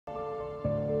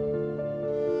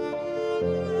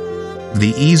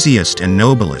The easiest and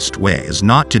noblest way is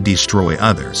not to destroy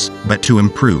others, but to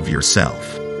improve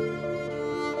yourself.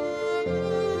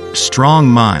 Strong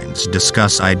minds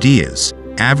discuss ideas,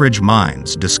 average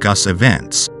minds discuss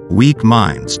events, weak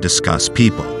minds discuss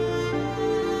people.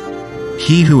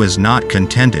 He who is not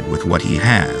contented with what he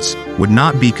has, would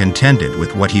not be contented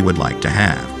with what he would like to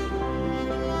have.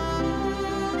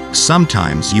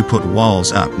 Sometimes you put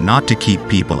walls up not to keep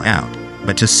people out,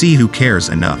 but to see who cares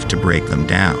enough to break them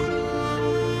down.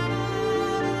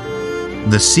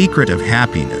 The secret of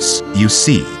happiness, you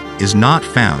see, is not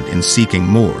found in seeking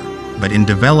more, but in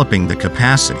developing the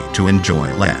capacity to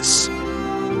enjoy less.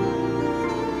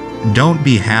 Don't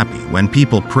be happy when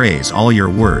people praise all your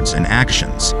words and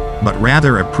actions, but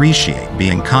rather appreciate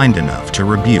being kind enough to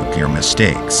rebuke your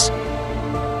mistakes.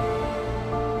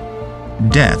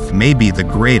 Death may be the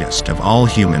greatest of all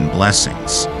human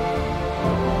blessings.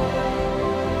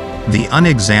 The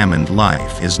unexamined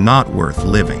life is not worth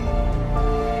living.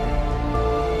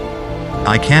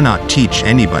 I cannot teach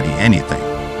anybody anything.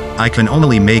 I can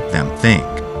only make them think.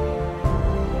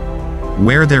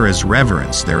 Where there is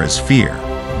reverence, there is fear,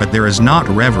 but there is not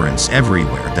reverence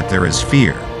everywhere that there is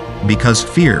fear, because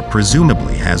fear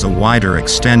presumably has a wider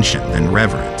extension than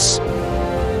reverence.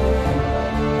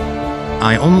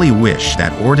 I only wish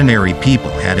that ordinary people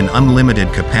had an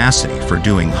unlimited capacity for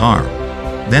doing harm.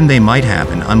 Then they might have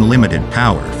an unlimited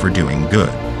power for doing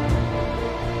good.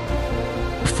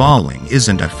 Falling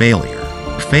isn't a failure.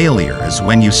 Failure is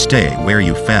when you stay where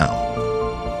you fell.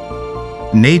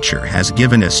 Nature has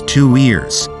given us 2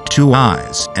 ears, 2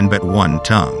 eyes, and but 1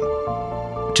 tongue,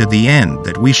 to the end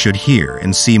that we should hear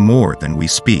and see more than we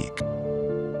speak.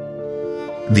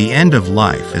 The end of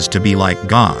life is to be like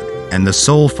God, and the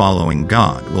soul following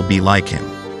God will be like him.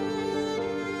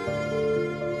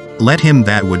 Let him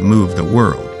that would move the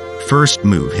world first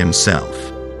move himself.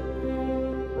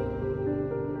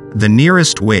 The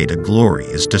nearest way to glory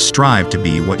is to strive to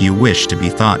be what you wish to be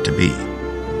thought to be.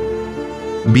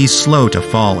 Be slow to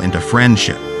fall into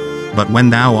friendship, but when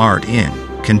thou art in,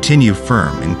 continue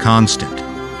firm and constant.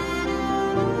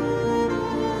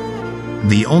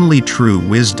 The only true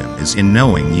wisdom is in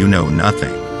knowing you know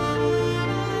nothing.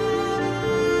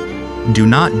 Do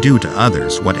not do to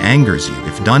others what angers you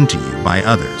if done to you by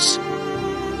others.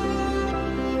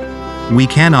 We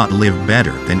cannot live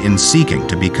better than in seeking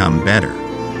to become better.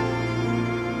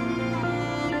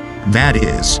 That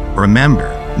is,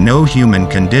 remember, no human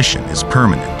condition is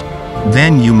permanent.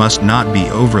 Then you must not be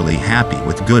overly happy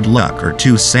with good luck or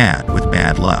too sad with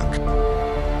bad luck.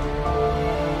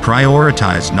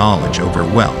 Prioritize knowledge over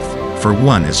wealth, for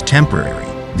one is temporary,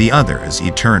 the other is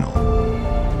eternal.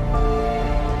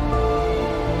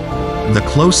 The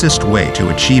closest way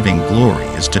to achieving glory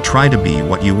is to try to be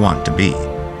what you want to be.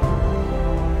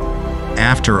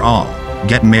 After all,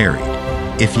 get married.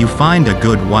 If you find a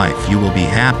good wife, you will be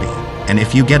happy, and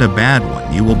if you get a bad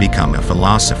one, you will become a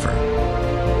philosopher.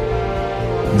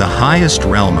 The highest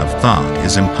realm of thought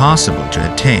is impossible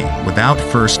to attain without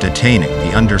first attaining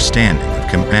the understanding of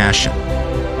compassion.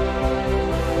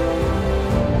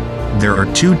 There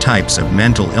are 2 types of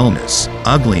mental illness,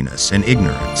 ugliness and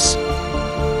ignorance.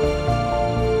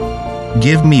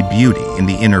 Give me beauty in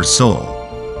the inner soul.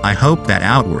 I hope that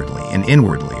outwardly and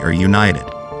inwardly are united.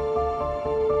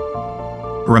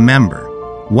 Remember,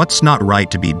 what's not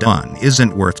right to be done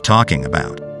isn't worth talking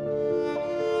about.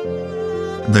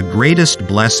 The greatest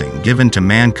blessing given to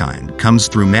mankind comes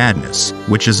through madness,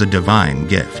 which is a divine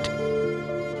gift.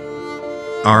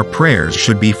 Our prayers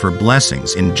should be for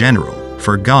blessings in general,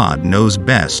 for God knows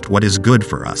best what is good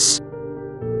for us.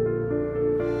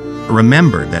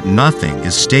 Remember that nothing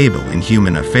is stable in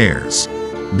human affairs.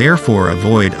 Therefore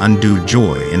avoid undue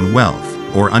joy in wealth,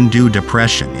 or undue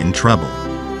depression in trouble.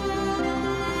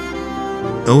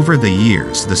 Over the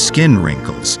years the skin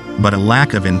wrinkles, but a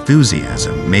lack of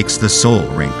enthusiasm makes the soul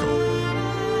wrinkle.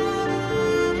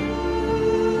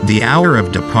 The hour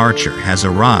of departure has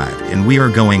arrived and we are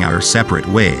going our separate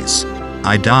ways.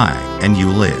 I die, and you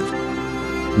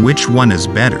live. Which one is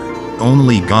better?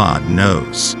 Only God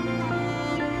knows.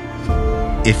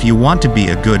 If you want to be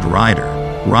a good rider,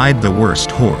 ride the worst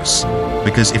horse,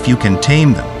 because if you can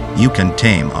tame them, you can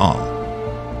tame all.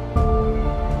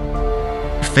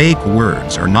 Fake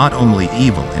words are not only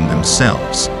evil in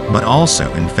themselves, but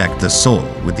also infect the soul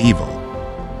with evil.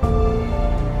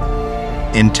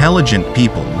 Intelligent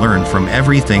people learn from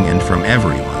everything and from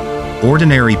everyone,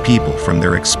 ordinary people from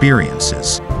their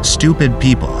experiences, stupid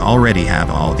people already have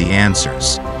all the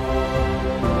answers.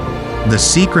 The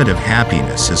secret of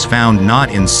happiness is found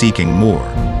not in seeking more,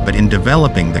 but in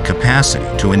developing the capacity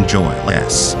to enjoy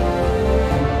less.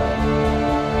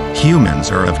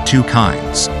 Humans are of 2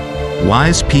 kinds.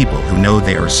 Wise people who know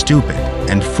they are stupid,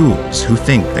 and fools who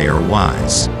think they are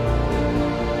wise.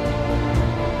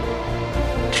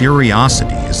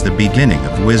 Curiosity is the beginning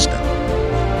of wisdom.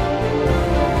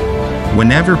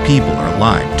 Whenever people are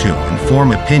lied to and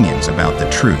form opinions about the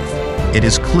truth, it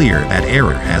is clear that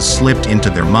error has slipped into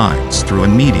their minds through a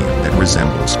medium that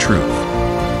resembles truth.